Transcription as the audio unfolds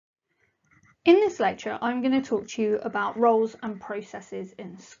In this lecture, I'm going to talk to you about roles and processes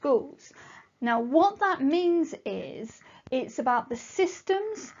in schools. Now, what that means is it's about the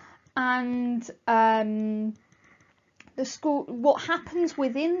systems and the school, what happens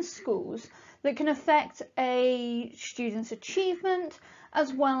within schools that can affect a student's achievement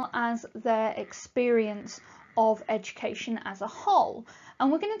as well as their experience of education as a whole.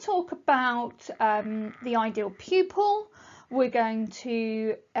 And we're going to talk about the ideal pupil. We're going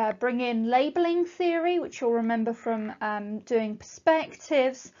to bring in labelling theory, which you'll remember from doing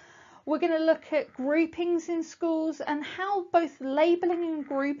perspectives. We're going to look at groupings in schools and how both labelling and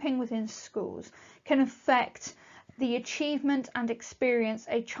grouping within schools can affect the achievement and experience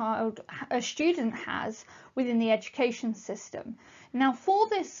a student has within the education system. Now, for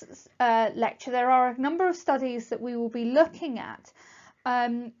this lecture, there are a number of studies that we will be looking at.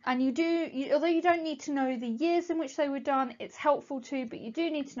 And although you don't need to know the years in which they were done, it's helpful too, but you do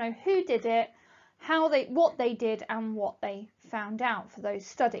need to know who did it, what they did and what they found out for those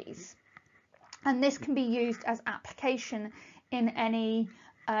studies. And this can be used as application in any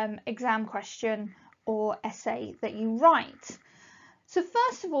exam question or essay that you write. So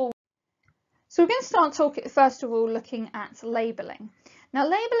we're going to start talking first of all looking at labelling. Now,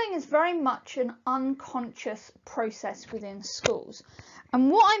 labelling is very much an unconscious process within schools.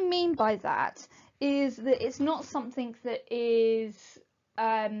 And what I mean by that is that it's not something that is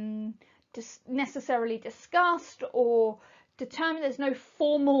necessarily discussed or determined. There's no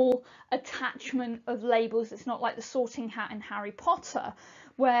formal attachment of labels. It's not like the sorting hat in Harry Potter,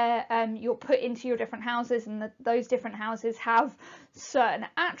 where you're put into your different houses and those different houses have certain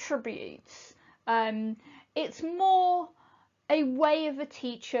attributes. It's more a way of a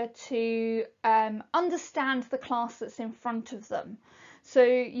teacher to understand the class that's in front of them. So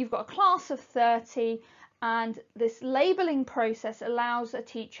you've got a class of 30 and this labelling process allows a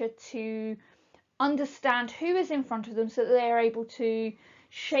teacher to understand who is in front of them so that they are able to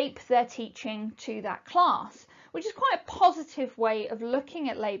shape their teaching to that class, which is quite a positive way of looking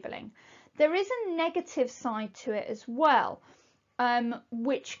at labelling. There is a negative side to it as well,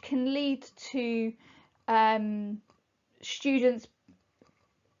 which can lead to students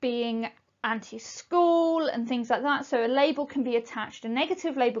being anti-school and things like that. So a label can be attached, a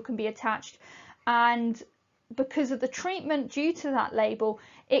negative label can be attached, and because of the treatment due to that label,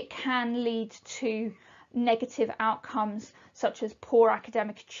 it can lead to negative outcomes such as poor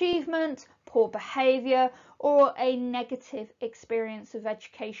academic achievement, poor behaviour, or a negative experience of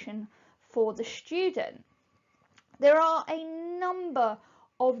education for the student. There are a number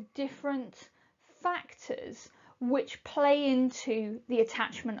of different factors which play into the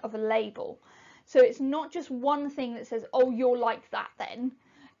attachment of a label. So it's not just one thing that says, oh, you're like that then.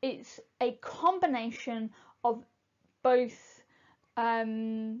 It's a combination of both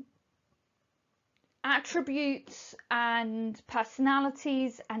attributes and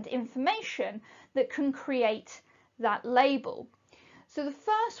personalities and information that can create that label. So the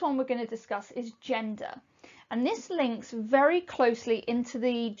first one we're going to discuss is gender. And this links very closely into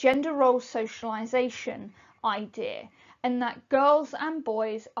the gender role socialization idea, and that girls and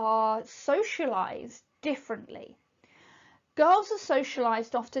boys are socialized differently. Girls are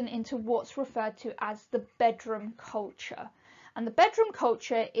socialized often into what's referred to as the bedroom culture. And the bedroom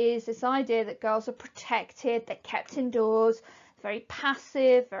culture is this idea that girls are protected, they're kept indoors, very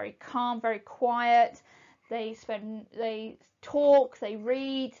passive, very calm, very quiet. They talk, they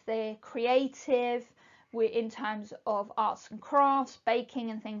read, they're creative in terms of arts and crafts,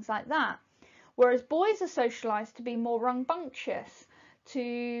 baking and things like that. Whereas boys are socialised to be more rambunctious,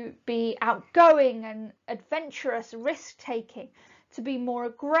 to be outgoing and adventurous, risk-taking, to be more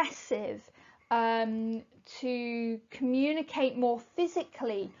aggressive, to communicate more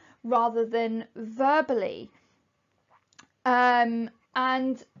physically rather than verbally. And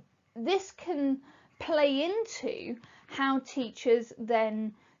this can play into how teachers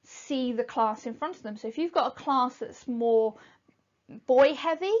then see the class in front of them. So if you've got a class that's more boy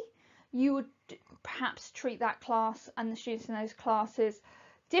heavy, you would perhaps treat that class and the students in those classes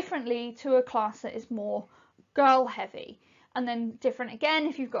differently to a class that is more girl heavy, and then different again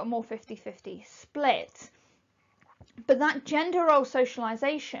if you've got a more 50-50 split. But that gender role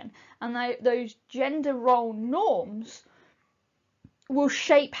socialization and those gender role norms will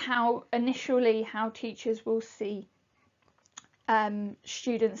shape how teachers will see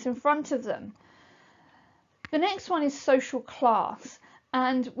students in front of them. The next one is social class.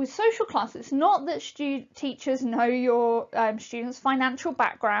 And with social class, it's not that teachers know your students' financial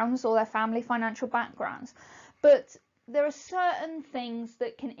backgrounds or their family financial backgrounds, but there are certain things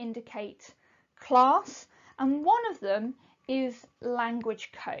that can indicate class, and one of them is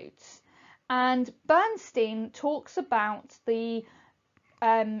language codes. And Bernstein talks about the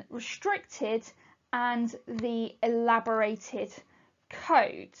restricted and the elaborated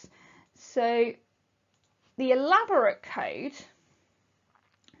codes. So the elaborate code,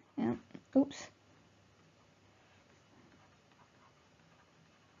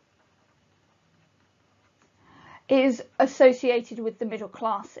 is associated with the middle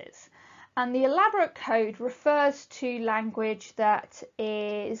classes. And the elaborate code refers to language that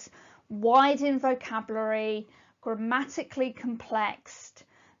is wide in vocabulary, grammatically complex,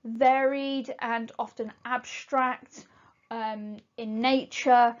 varied and often abstract in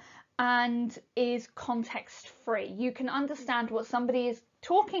nature, and is context free. You can understand what somebody is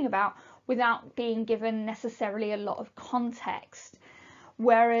talking about without being given necessarily a lot of context.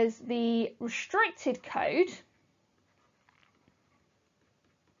 Whereas the restricted code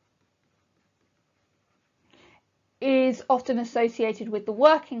is often associated with the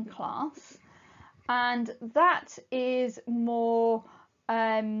working class, and that is more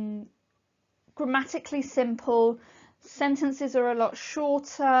grammatically simple. Sentences are a lot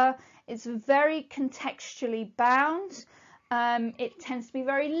shorter. It's very contextually bound. It tends to be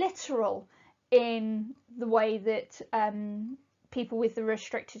very literal in the way that people with the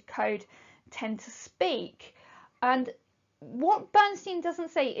restricted code tend to speak. And what Bernstein doesn't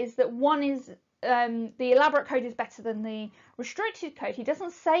say is that one is the elaborate code is better than the restricted code. He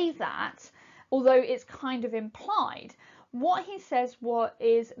doesn't say that, although it's kind of implied. What he says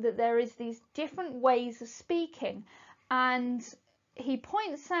is that there is these different ways of speaking, and he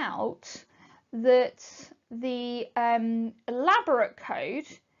points out that the elaborate code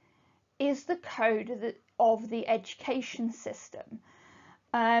is the code of the education system,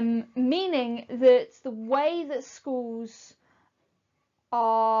 meaning that the way that schools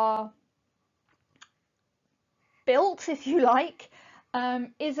are built, if you like,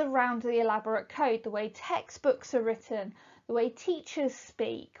 is around the elaborate code. The way textbooks are written, the way teachers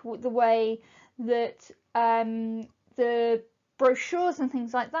speak, the way that the brochures and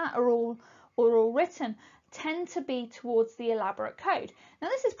things like that are all written, tend to be towards the elaborate code. Now,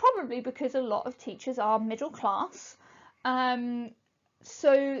 this is probably because a lot of teachers are middle class,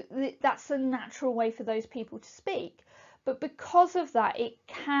 so that's a natural way for those people to speak. But because of that, it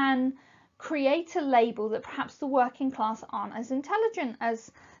can create a label that perhaps the working class aren't as intelligent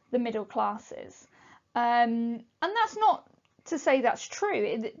as the middle classes. And that's not to say that's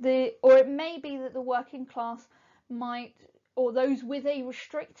true, or it may be that the working class might, or those with a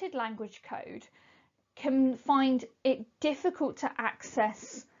restricted language code, can find it difficult to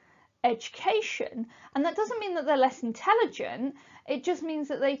access education. And that doesn't mean that they're less intelligent, it just means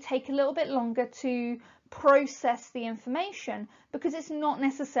that they take a little bit longer to process the information because it's not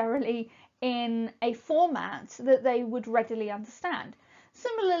necessarily in a format that they would readily understand.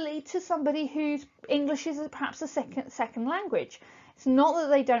 Similarly to somebody whose English is perhaps a second language. It's not that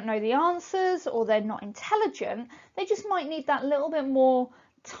they don't know the answers or they're not intelligent, they just might need that little bit more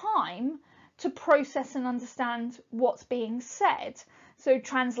time to process and understand what's being said. So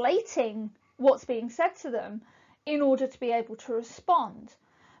translating what's being said to them in order to be able to respond.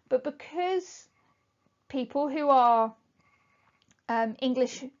 But because people who are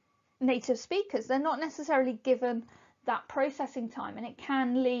English native speakers, they're not necessarily given that processing time, and it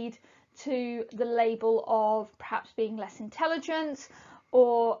can lead to the label of perhaps being less intelligent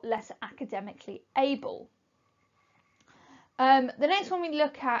or less academically able. The next one we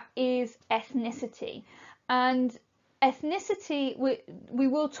look at is ethnicity, and ethnicity, we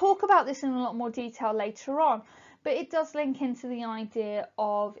will talk about this in a lot more detail later on, but it does link into the idea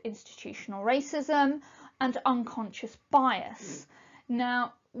of institutional racism and unconscious bias.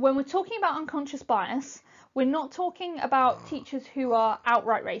 Now, when we're talking about unconscious bias, we're not talking about teachers who are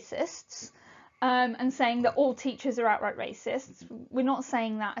outright racists and saying that all teachers are outright racists. We're not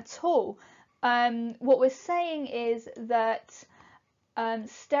saying that at all. What we're saying is that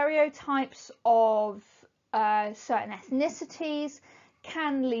stereotypes of certain ethnicities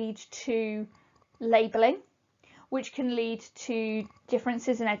can lead to labelling, which can lead to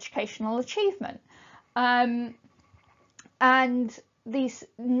differences in educational achievement. And these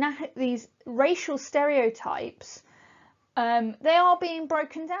racial stereotypes, they are being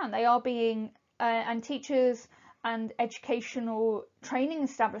broken down. They are being, and teachers and educational training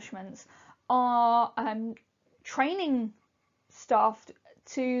establishments are training staff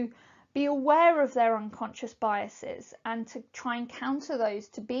to be aware of their unconscious biases and to try and counter those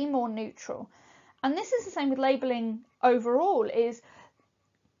to be more neutral. And this is the same with labelling overall, is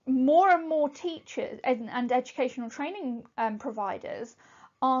more and more teachers and educational training providers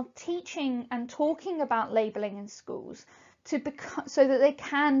are teaching and talking about labelling in schools so that they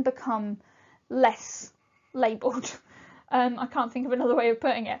can become less labelled. I can't think of another way of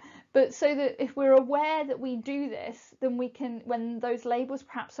putting it. But so that if we're aware that we do this, then we can, when those labels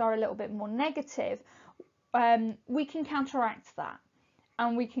perhaps are a little bit more negative, we can counteract that.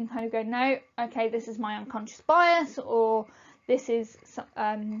 And we can kind of go, no, okay, this is my unconscious bias, or this is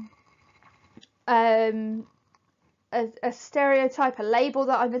a stereotype, a label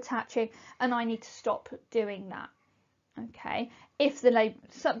that I'm attaching, and I need to stop doing that. Okay, if the label,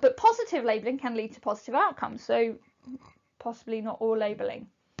 but positive labeling can lead to positive outcomes, so possibly not all labeling.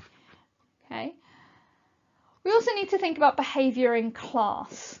 Okay, we also need to think about behavior in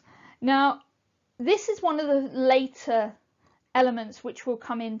class. Now, this is one of the later elements which will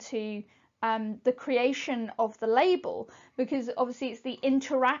come into the creation of the label, because obviously it's the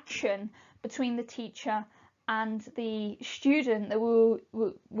interaction between the teacher and the student that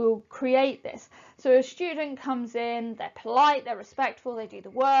will create this. So a student comes in, they're polite, they're respectful, they do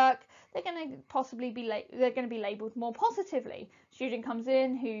the work, they're going to possibly be labelled more positively. Student comes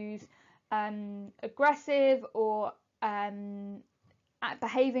in who's aggressive or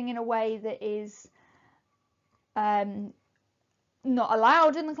behaving in a way that is not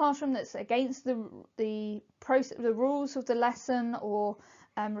allowed in the classroom, that's against the rules of the lesson, or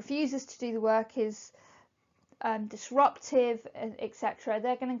refuses to do the work, is disruptive, etc.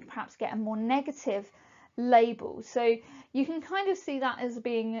 They're going to perhaps get a more negative label. So you can kind of see that as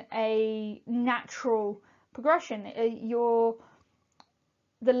being a natural progression.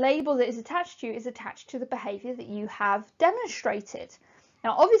 The label that is attached to you is attached to the behaviour that you have demonstrated.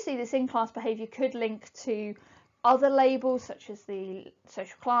 Now, obviously, this in-class behaviour could link to other labels such as the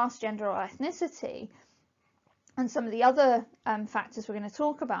social class, gender, or ethnicity, and some of the other factors we're going to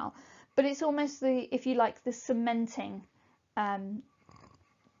talk about. But it's almost the, if you like, the cementing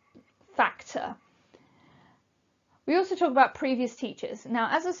factor. We also talk about previous teachers. Now,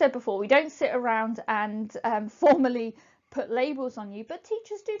 as I said before, we don't sit around and formally put labels on you, but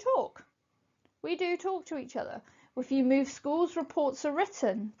teachers do talk. We do talk to each other. If you move schools, reports are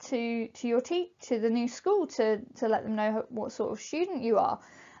written to the new school to let them know what sort of student you are.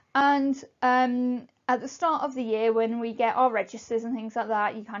 And at the start of the year, when we get our registers and things like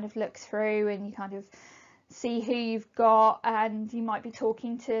that, you kind of look through and you kind of see who you've got, and you might be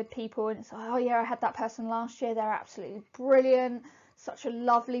talking to people and it's like, oh yeah, I had that person last year, they're absolutely brilliant, such a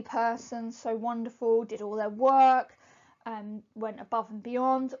lovely person, so wonderful, did all their work, went above and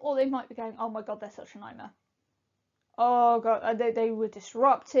beyond. Or they might be going, oh my god, they're such a nightmare. Oh god, they were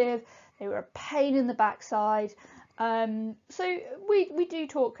disruptive, they were a pain in the backside. So we do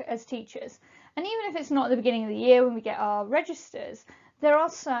talk as teachers, and even if it's not at the beginning of the year when we get our registers, there are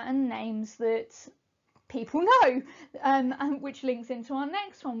certain names that people know, and which links into our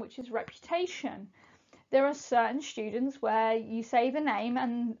next one, which is reputation. There are certain students where you say the name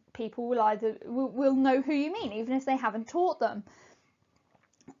and people will know who you mean, even if they haven't taught them.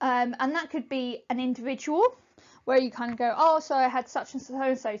 And that could be an individual, where you kind of go, oh, so I had such and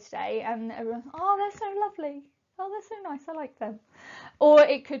so today, and everyone, oh, they're so lovely, oh, they're so nice, I like them. Or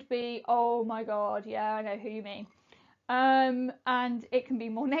it could be, oh my god, yeah, I know who you mean. And it can be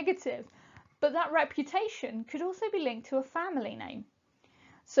more negative. But that reputation could also be linked to a family name.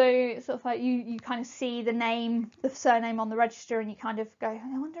 So sort of like you kind of see the name, the surname on the register, and you kind of go,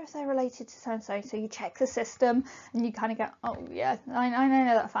 I wonder if they're related to so and so. So you check the system and you kind of go, oh yeah, I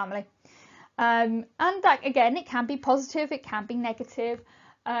know that family. And that, again, it can be positive, it can be negative.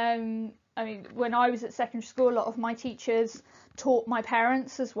 I mean, when I was at secondary school, a lot of my teachers taught my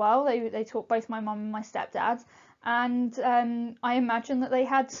parents as well. They taught both my mum and my stepdad, and I imagine that they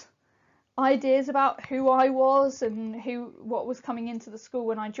had ideas about who I was and what was coming into the school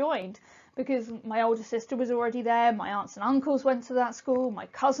when I joined, because my older sister was already there, my aunts and uncles went to that school, my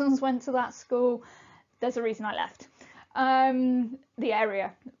cousins went to that school. There's a reason I left the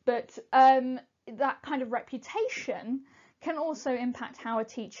area, but that kind of reputation can also impact how a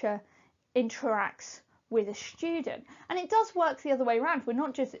teacher interacts with a student. And it does work the other way around. We're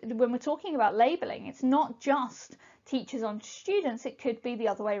not just, when we're talking about labelling, it's not just teachers on students, it could be the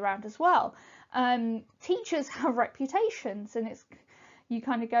other way around as well. Teachers have reputations, and it's, you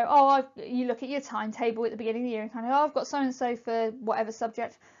kind of go, oh, you look at your timetable at the beginning of the year and kind of, oh, I've got so and so for whatever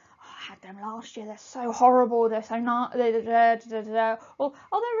subject. Oh, I had them last year, they're so horrible, they're so not, or oh, they're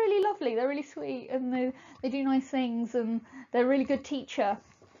really lovely, they're really sweet, and they do nice things, and they're a really good teacher,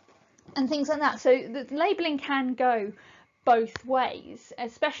 and things like that. So the labelling can go both ways,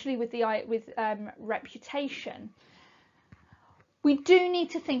 especially with reputation. We do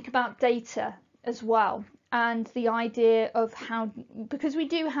need to think about data as well, and the idea of how, because we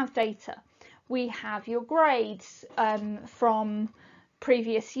do have data. We have your grades from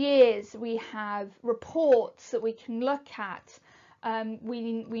previous years, we have reports that we can look at.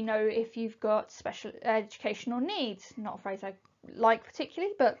 We know if you've got special educational needs, not a phrase I like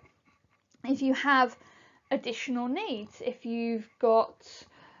particularly, but if you have additional needs, if you've got,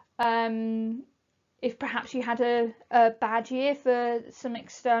 if perhaps you had a bad year for some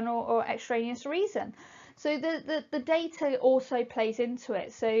external or extraneous reason. So the data also plays into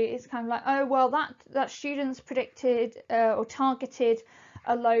it. So it's kind of like, oh, well, that student's predicted or targeted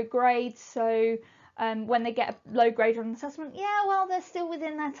a low grade. So when they get a low grade on an assessment, yeah, well, they're still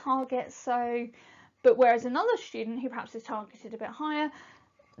within their target. So, but whereas another student who perhaps is targeted a bit higher,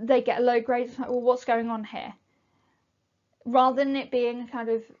 they get a low grade. It's like, well, what's going on here? Rather than it being kind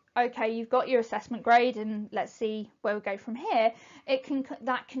of, okay, you've got your assessment grade and let's see where we go from here,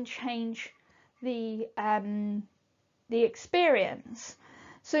 that can change the experience.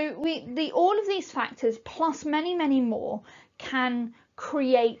 So all of these factors plus many more can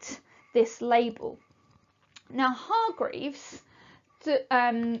create this label. Now Hargreaves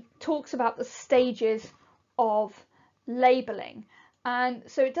talks about the stages of labeling, and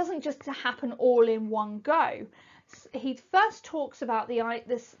so it doesn't just happen all in one go. He first talks about the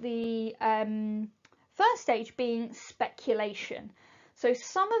first stage being speculation. So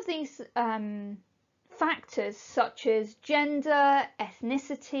some of these factors such as gender,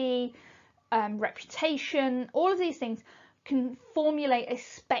 ethnicity, reputation, all of these things can formulate a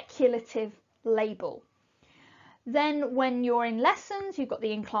speculative label. Then when you're in lessons, you've got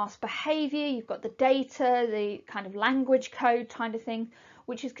the in-class behaviour, you've got the data, the kind of language code kind of thing,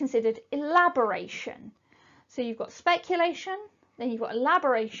 which is considered elaboration. So you've got speculation, then you've got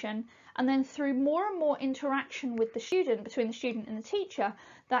elaboration, and then through more and more interaction with the student, between the student and the teacher,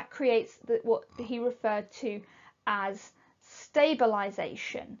 that creates what he referred to as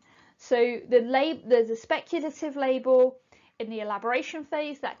stabilization. So there's a speculative label in the elaboration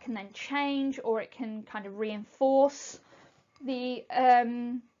phase that can then change, or it can kind of reinforce the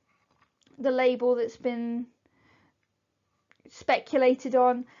label that's been speculated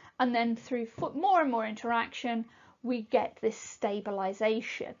on, and then through more and more interaction we get this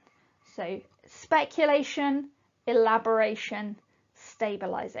stabilization. So speculation, elaboration,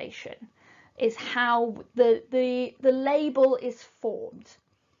 stabilization is how the label is formed.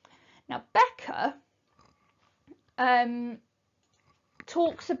 Now Becker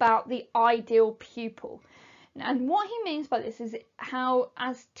talks about the ideal pupil, and what he means by this is how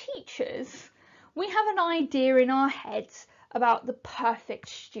as teachers we have an idea in our heads about the perfect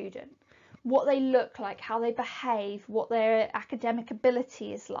student, what they look like, how they behave, what their academic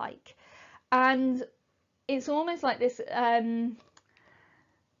ability is like, and it's almost like this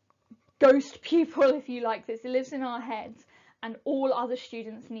ghost pupil, if you like, this lives in our heads and all other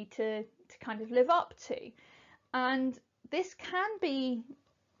students need to kind of live up to. And this can be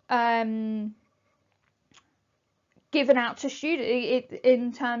given out to students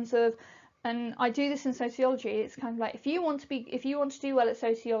in terms of, and I do this in sociology, it's kind of like, if you want to do well at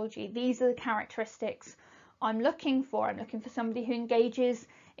sociology, these are the characteristics I'm looking for. I'm looking for somebody who engages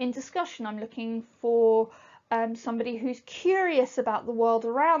in discussion. I'm looking for somebody who's curious about the world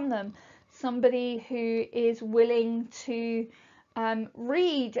around them, somebody who is willing to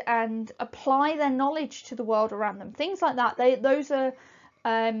read and apply their knowledge to the world around them, things like that. Those are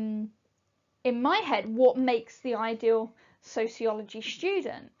in my head what makes the ideal sociology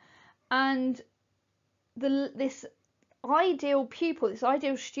student. And this ideal pupil, this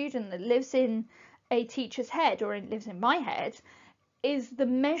ideal student that lives in a teacher's head, or lives in my head, is the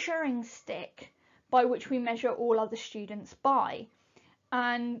measuring stick by which we measure all other students by.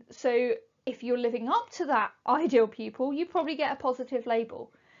 And so if you're living up to that ideal pupil, you probably get a positive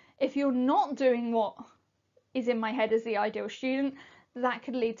label. If you're not doing what is in my head as the ideal student, that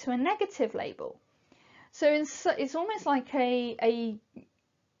could lead to a negative label. So it's almost like a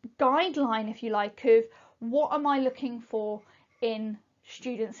guideline, if you like, of what am I looking for in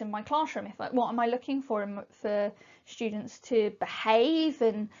students in my classroom. What am I looking for students to behave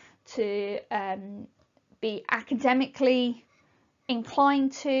and to be academically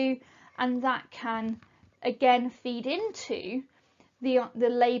inclined to, and that can again feed into the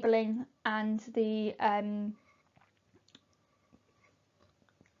labelling and the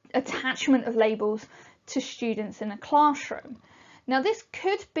attachment of labels to students in a classroom. Now this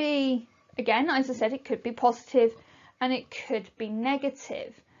could be, again, as I said, it could be positive and it could be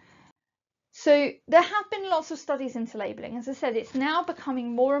negative. So there have been lots of studies into labelling. As I said, it's now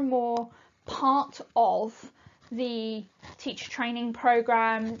becoming more and more part of the teacher training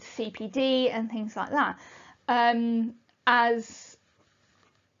program, CPD and things like that, as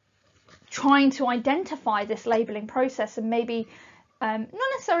trying to identify this labelling process and maybe not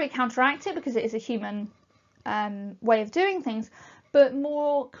necessarily counteract it, because it is a human way of doing things, but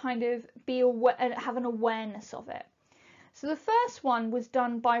more kind of be aware, have an awareness of it. So the first one was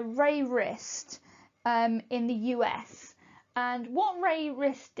done by Ray Rist in the US, and what Ray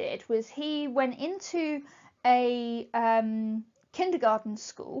Rist did was he went into a kindergarten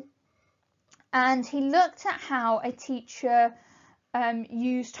school, and he looked at how a teacher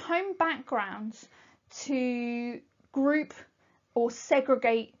used home backgrounds to group or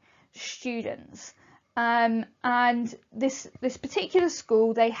segregate students. And this particular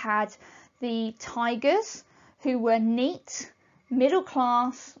school, they had the Tigers, who were neat, middle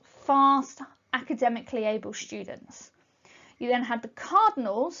class, fast, academically able students. You then had the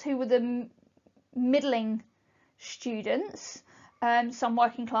Cardinals, who were the middling students, some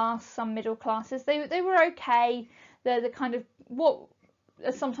working class, some middle classes. They were okay. They're the kind of what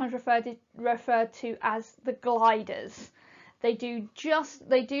are sometimes referred to as the gliders. They do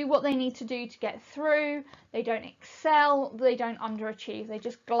what they need to do to get through. They don't excel, they don't underachieve. They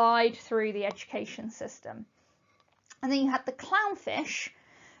just glide through the education system. And then you had the clownfish,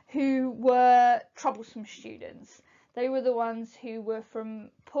 who were troublesome students. They were the ones who were from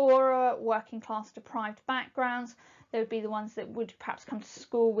poorer, working class, deprived backgrounds. They would be the ones that would perhaps come to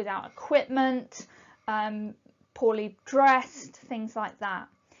school without equipment, poorly dressed, things like that.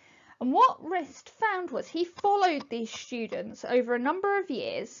 And what Rist found was he followed these students over a number of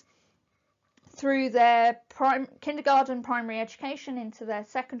years through their kindergarten, primary education into their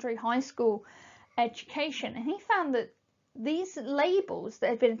secondary, high school education. And he found that these labels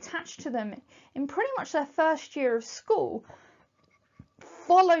that had been attached to them in pretty much their first year of school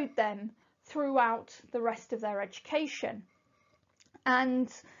followed them throughout the rest of their education. And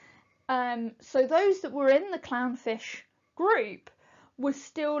so those that were in the clownfish group were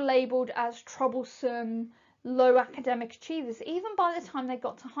still labelled as troublesome, low academic achievers, even by the time they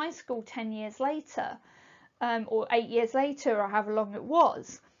got to high school 10 years later, or 8 years later, or however long it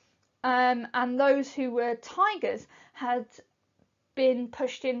was. And those who were Tigers had been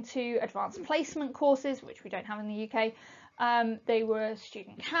pushed into advanced placement courses, which we don't have in the UK. They were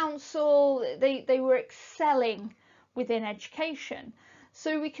student council, they were excelling within education.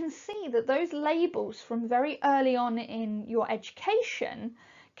 So we can see that those labels from very early on in your education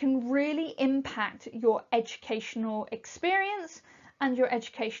can really impact your educational experience and your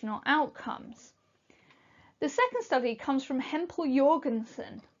educational outcomes. The second study comes from Hempel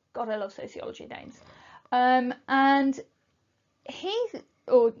Jorgensen. God, I love sociology names. And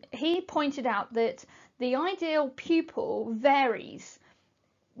he pointed out that the ideal pupil varies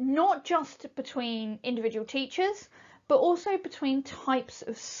not just between individual teachers, but also between types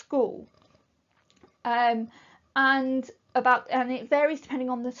of school. And it varies depending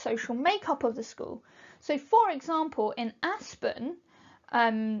on the social makeup of the school. So for example, in Aspen,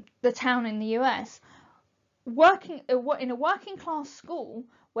 the town in the US, in a working class school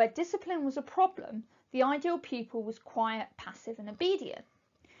where discipline was a problem, the ideal pupil was quiet, passive and obedient.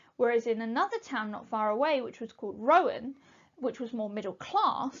 Whereas in another town not far away, which was called Rowan, which was more middle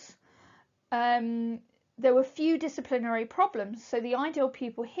class, there were few disciplinary problems, so the ideal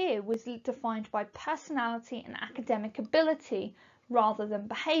pupil here was defined by personality and academic ability rather than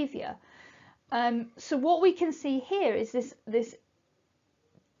behaviour. So what we can see here is this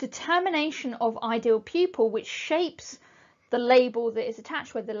determination of ideal pupil, which shapes the label that is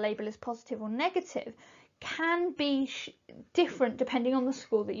attached, whether the label is positive or negative, can be different depending on the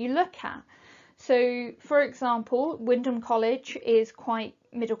school that you look at. So for example, Wyndham College is quite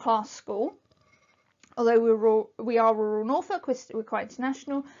middle class school. Although we are rural Norfolk, we're quite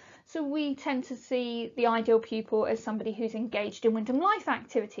international, so we tend to see the ideal pupil as somebody who's engaged in Wyndham Life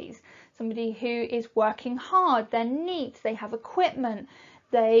activities, somebody who is working hard, they're neat, they have equipment,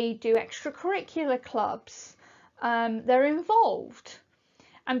 they do extracurricular clubs, they're involved.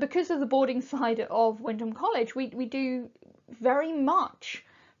 And because of the boarding side of Wyndham College, we do very much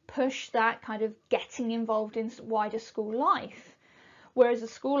push that kind of getting involved in wider school life. Whereas the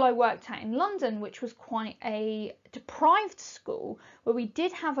school I worked at in London, which was quite a deprived school, where we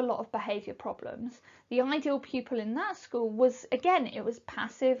did have a lot of behaviour problems, the ideal pupil in that school was, again, it was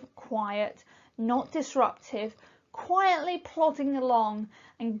passive, quiet, not disruptive, quietly plodding along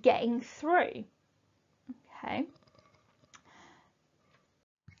and getting through. Okay.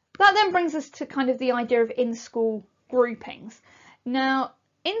 That then brings us to kind of the idea of in-school groupings. Now,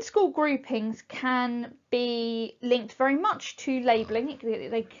 in-school groupings can be linked very much to labelling.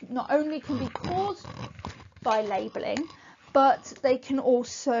 They not only can be caused by labelling, but they can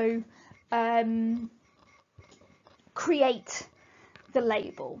also create the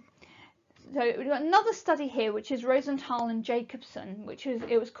label. So we've got another study here, which is Rosenthal and Jacobson,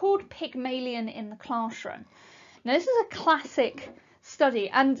 it was called Pygmalion in the Classroom. Now this is a classic study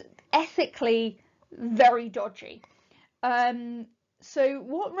and ethically very dodgy. So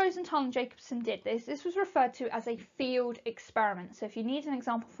what Rosenthal and Jacobson did, this was referred to as a field experiment. So if you need an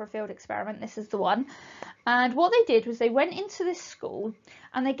example for a field experiment, this is the one. And what they did was they went into this school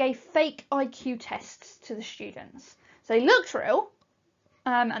and they gave fake IQ tests to the students. So they looked real,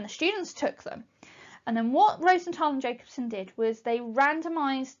 and the students took them. And then what Rosenthal and Jacobson did was they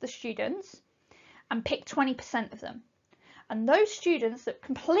randomized the students and picked 20% of them. And those students that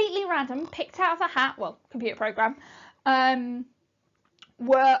completely random, picked out of a hat, well, computer program,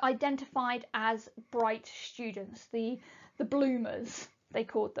 were identified as bright students, the bloomers, they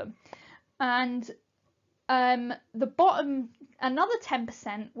called them. And the bottom, another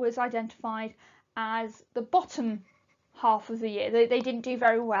 10% was identified as the bottom half of the year. They didn't do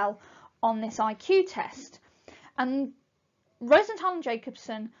very well on this IQ test. And Rosenthal and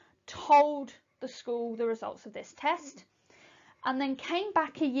Jacobson told the school the results of this test, and then came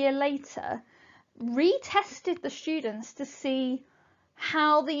back a year later, retested the students to see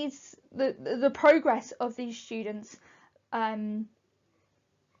how the progress of these students over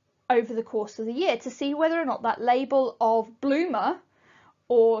the course of the year, to see whether or not that label of bloomer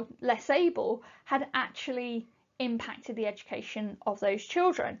or less able had actually impacted the education of those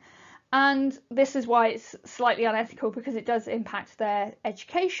children. And this is why it's slightly unethical, because it does impact their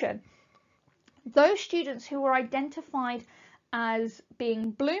education. Those students who were identified as being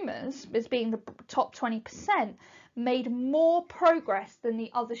bloomers, as being the top 20%, made more progress than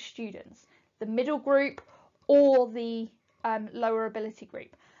the other students, the middle group or the lower ability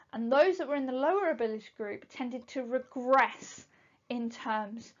group. And those that were in the lower ability group tended to regress in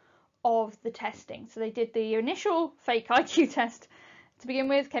terms of the testing. So they did the initial fake IQ test to begin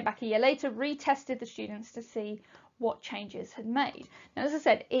with, came back a year later, retested the students to see what changes had made. Now, as I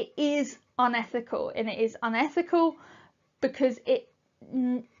said, it is unethical, and it is unethical because it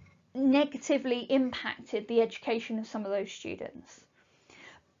negatively impacted the education of some of those students.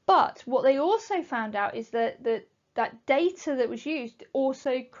 But what they also found out is that that data that was used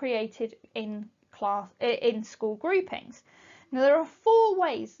also created in school groupings. Now, there are 4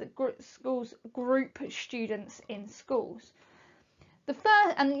 ways that schools group students in schools. The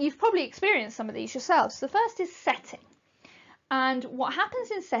first, and you've probably experienced some of these yourselves, the first is setting. And what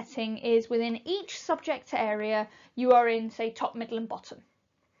happens in setting is within each subject area, you are in, say, top, middle and bottom.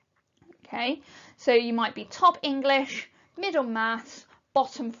 Okay, so you might be top English, middle maths,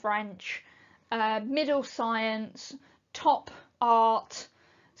 bottom French, middle science, top art,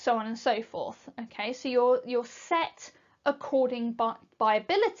 so on and so forth. Okay, so you're set according by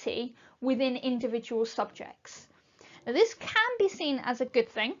ability within individual subjects. Now, this can be seen as a good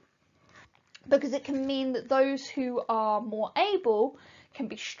thing, because it can mean that those who are more able can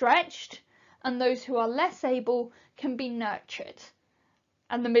be stretched and those who are less able can be nurtured,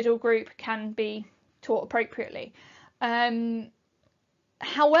 and the middle group can be taught appropriately.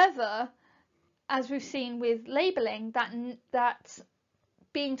 However, as we've seen with labelling, that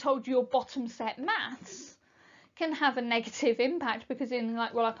being told you're bottom set maths can have a negative impact, because in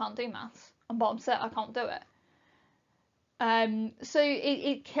like, well, I can't do maths, I'm bottom set, I can't do it. So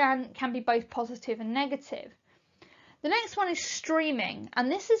it can be both positive and negative. The next one is streaming, and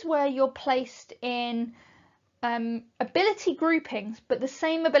this is where you're placed in ability groupings, but the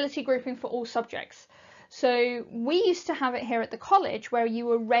same ability grouping for all subjects. So we used to have it here at the college where you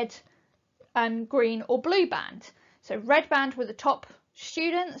were red, green or blue band. So red band were the top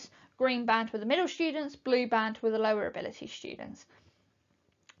students, green band were the middle students, blue band were the lower ability students.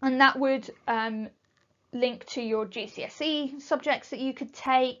 And that would link to your GCSE subjects that you could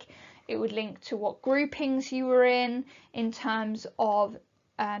take. It would link to what groupings you were in terms of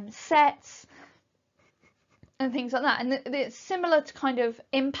sets and things like that. And it's similar to kind of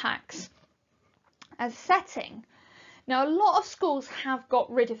impacts as setting. Now, a lot of schools have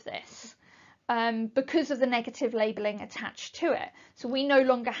got rid of this because of the negative labelling attached to it. So we no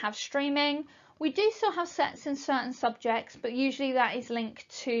longer have streaming. We do still have sets in certain subjects, but usually that is linked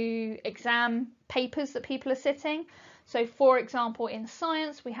to exam papers that people are sitting. So for example, in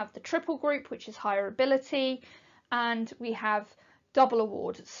science, we have the triple group, which is higher ability, and we have double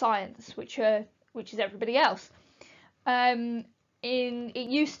award science, which is everybody else. It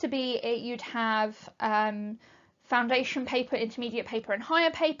used to be you'd have foundation paper, intermediate paper and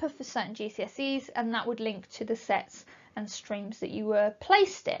higher paper for certain GCSEs, and that would link to the sets and streams that you were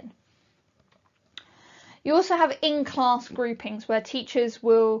placed in. You also have in-class groupings where teachers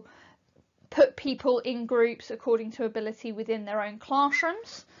will put people in groups according to ability within their own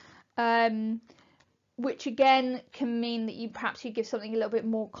classrooms. which again can mean that you give something a little bit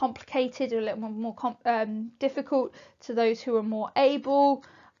more complicated or a little more difficult to those who are more able,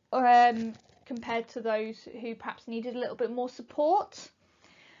 compared to those who perhaps needed a little bit more support.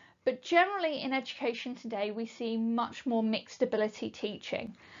 But generally in education today, we see much more mixed ability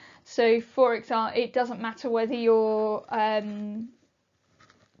teaching. So for example, it doesn't matter whether you're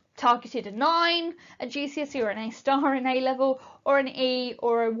targeted a 9 at GCSE or an A star in A level or an E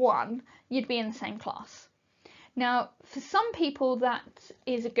or a 1, you'd be in the same class. Now, for some people that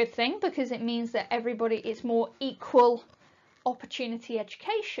is a good thing because it means that it's more equal opportunity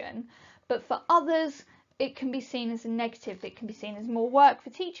education, but for others it can be seen as a negative. It can be seen as more work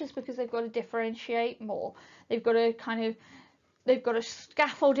for teachers because they've got to differentiate more. They've got to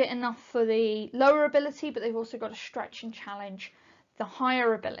scaffold it enough for the lower ability, but they've also got to stretch and challenge the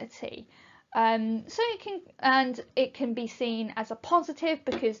higher ability. So it can be seen as a positive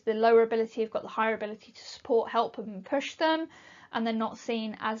because the lower ability have got the higher ability to support, help them and push them, and they're not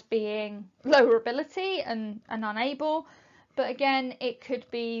seen as being lower ability and unable. But again, it could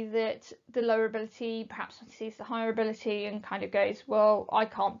be that the lower ability perhaps sees the higher ability and kind of goes, well, I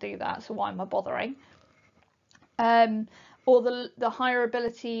can't do that, so why am I bothering? Or the higher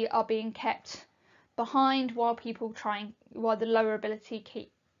ability are being kept behind while the lower ability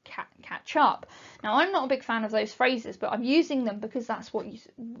catch up. Now, I'm not a big fan of those phrases, but I'm using them because that's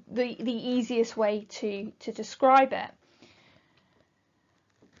the easiest way to describe it.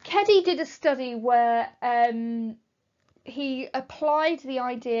 Keddy did a study where he applied the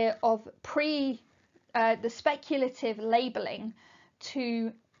idea of the speculative labelling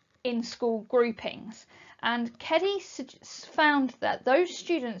to in-school groupings, and Keddy found that those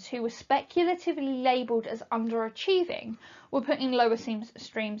students who were speculatively labelled as underachieving were put in lower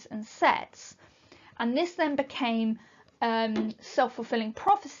streams and sets, and this then became self-fulfilling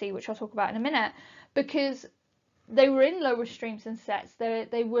prophecy, which I'll talk about in a minute, because they were in lower streams and sets.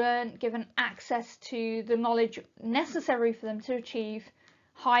 They weren't given access to the knowledge necessary for them to achieve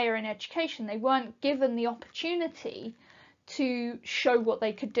higher in education. They weren't given the opportunity to show what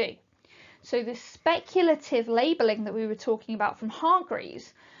they could do. So the speculative labelling that we were talking about from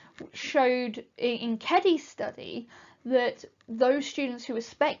Hargreaves showed in Keddy's study that those students who were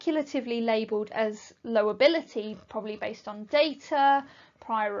speculatively labelled as low ability, probably based on data,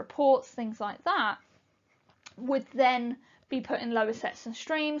 prior reports, things like that, would then be put in lower sets and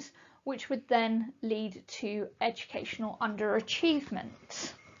streams, which would then lead to educational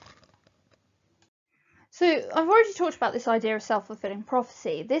underachievement. So I've already talked about this idea of self-fulfilling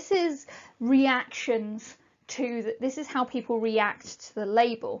prophecy. This is reactions to this is how people react to the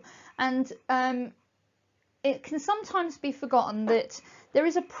label, and it can sometimes be forgotten that there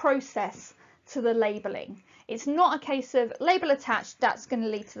is a process to the labelling. It's not a case of label attached, that's going to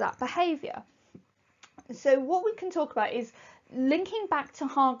lead to that behaviour. So what we can talk about is linking back to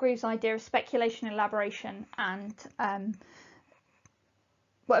Hargreaves' idea of speculation, elaboration, and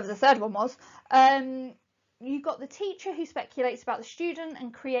whatever the third one was. You've got the teacher who speculates about the student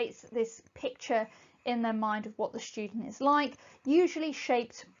and creates this picture in their mind of what the student is like, usually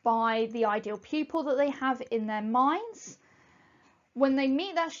shaped by the ideal pupil that they have in their minds. When they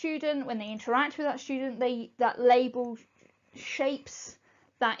meet that student, when they interact with that student, that label shapes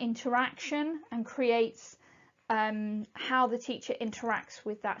that interaction and creates how the teacher interacts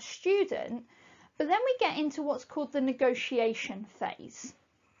with that student. But then we get into what's called the negotiation phase.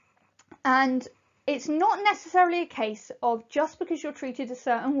 And it's not necessarily a case of just because you're treated a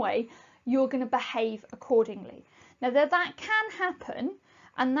certain way, you're going to behave accordingly. Now that can happen,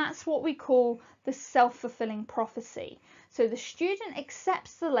 and that's what we call the self-fulfilling prophecy. So the student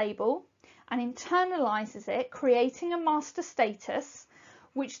accepts the label and internalizes it, creating a master status,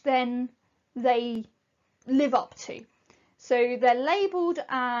 which then they live up to. So they're labelled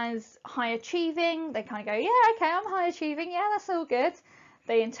as high achieving, they kind of go, yeah, okay, I'm high achieving, yeah, that's all good.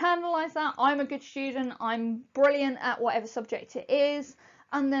 They internalise that, I'm a good student, I'm brilliant at whatever subject it is,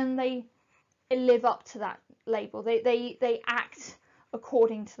 and then they live up to that label. They act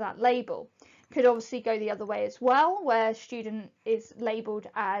according to that label. Could obviously go the other way as well, where student is labelled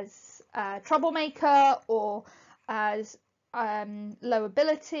as a troublemaker or as low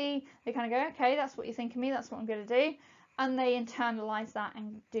ability. They kind of go, okay, that's what you think of me, that's what I'm going to do, and they internalise that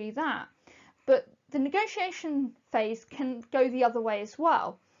and do that. But the negotiation phase can go the other way as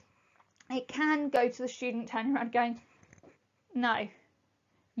well. It can go to the student turning around going, no,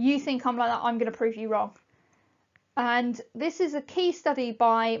 you think I'm like that, I'm going to prove you wrong. And this is a key study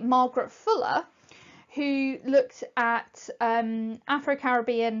by Margaret Fuller, who looked at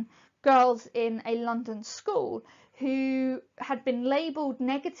Afro-Caribbean girls in a London school who had been labelled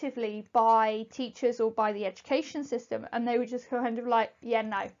negatively by teachers or by the education system, and they were just kind of like, yeah,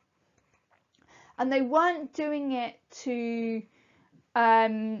 no. And they weren't doing it to,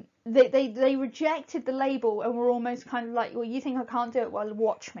 they rejected the label and were almost kind of like, well, you think I can't do it? Well,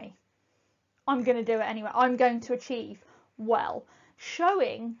 watch me. I'm going to do it anyway. I'm going to achieve well.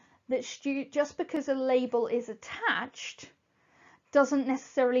 Showing that just because a label is attached doesn't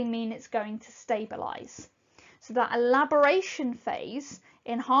necessarily mean it's going to stabilize. So that elaboration phase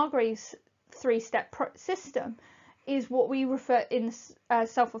in Hargreaves' three-step system is what we refer in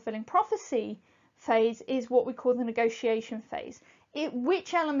self-fulfilling prophecy phase is what we call the negotiation phase.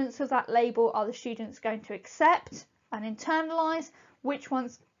 Which elements of that label are the students going to accept and internalize? Which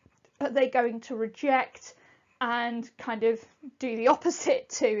ones are they going to reject and kind of do the opposite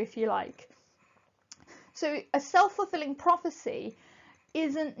to, if you like? So a self-fulfilling prophecy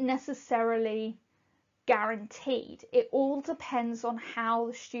isn't necessarily guaranteed. It all depends on how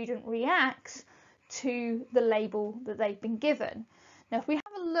the student reacts to the label that they've been given. Now, if we have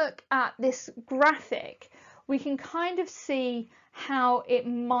a look at this graphic, we can kind of see how it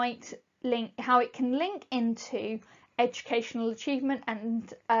might link, how it can link into educational achievement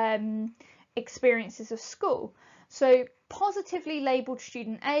and experiences of school. So positively labelled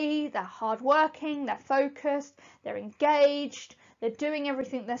student A, they're hardworking, they're focused, they're engaged, they're doing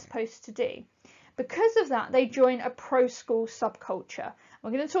everything they're supposed to do. Because of that, they join a pro-school subculture.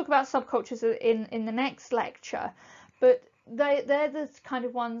 We're going to talk about subcultures in the next lecture, but they're the kind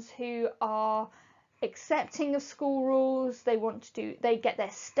of ones who are accepting of school rules. They get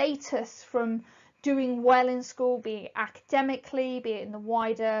their status from doing well in school, be it academically, be it in the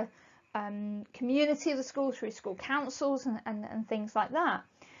wider community of the school through school councils and things like that.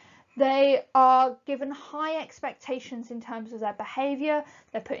 They are given high expectations in terms of their behaviour.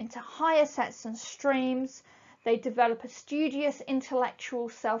 They're put into higher sets and streams. They develop a studious intellectual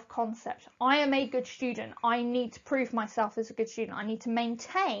self-concept. I am a good student. I need to prove myself as a good student. I need to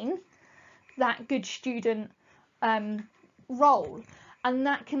maintain that good student role, and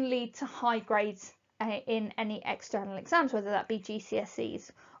that can lead to high grades in any external exams, whether that be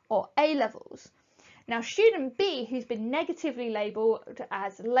GCSEs or A-levels. Now, student B, who's been negatively labelled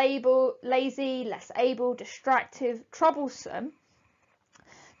as lazy, less able, distractive, troublesome,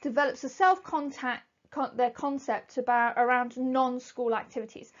 develops a their concept around non-school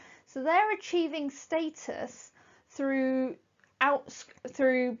activities. So they're achieving status through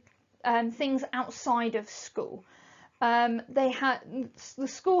things outside of school. The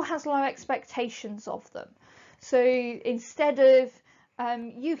school has low expectations of them. So instead of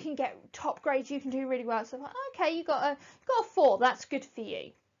you can get top grades, you can do really well. So like, okay, you got a 4. That's good for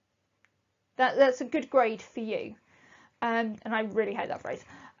you. That's a good grade for you. And I really hate that phrase.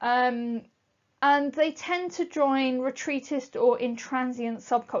 And they tend to join retreatist or intransient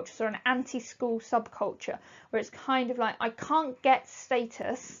subcultures, or an anti-school subculture, where it's kind of like, I can't get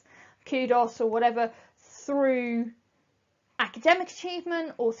status, kudos or whatever through academic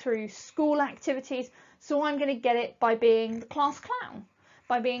achievement or through school activities, so I'm going to get it by being the class clown,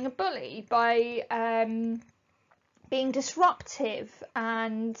 by being a bully, by being disruptive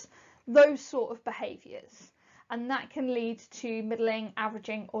and those sort of behaviours. And that can lead to middling,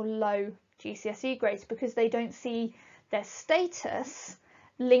 averaging or low GCSE grades, because they don't see their status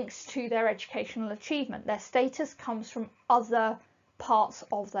linked to their educational achievement. Their status comes from other parts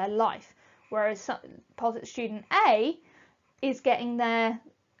of their life, whereas student A is getting their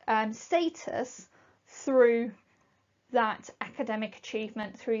status through that academic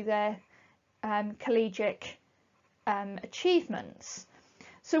achievement, through their collegiate achievements.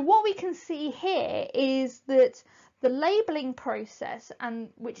 So what we can see here is that the labelling process, and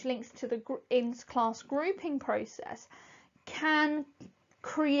which links to the in-class grouping process, can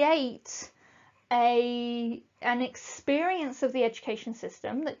create an experience of the education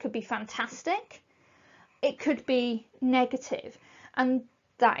system that could be fantastic, it could be negative, and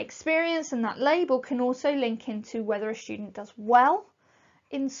that experience and that label can also link into whether a student does well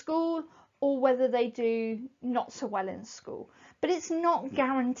in school or whether they do not so well in school. But it's not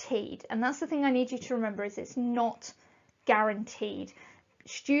guaranteed, and that's the thing I need you to remember, is it's not guaranteed.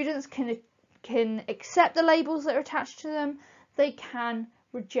 Students can accept the labels that are attached to them, they can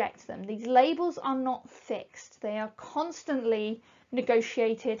reject them. These labels are not fixed, they are constantly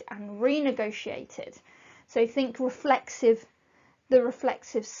negotiated and renegotiated. So think the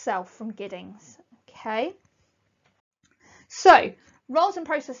reflexive self from Giddings. Okay, so roles and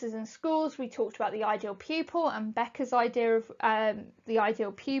processes in schools. We talked about the ideal pupil and Becker's idea of the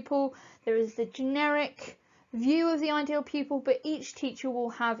ideal pupil. There is the generic view of the ideal pupil, but each teacher will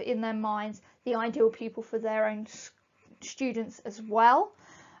have in their minds the ideal pupil for their own students as well.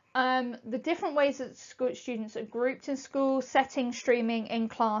 The different ways that students are grouped in school: setting, streaming, in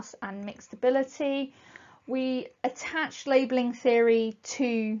class, and mixed ability. We attach labelling theory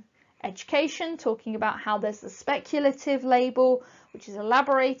to education, talking about how there's the speculative label, which is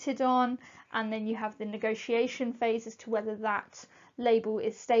elaborated on, and then you have the negotiation phase as to whether that label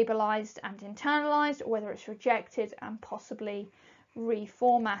is stabilized and internalized, or whether it's rejected and possibly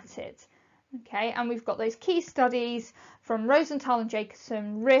reformatted. Okay, and we've got those key studies from Rosenthal and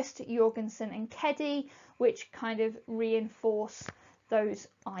Jacobson, Rist, Jorgensen and Keddy, which kind of reinforce those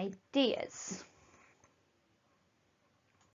ideas.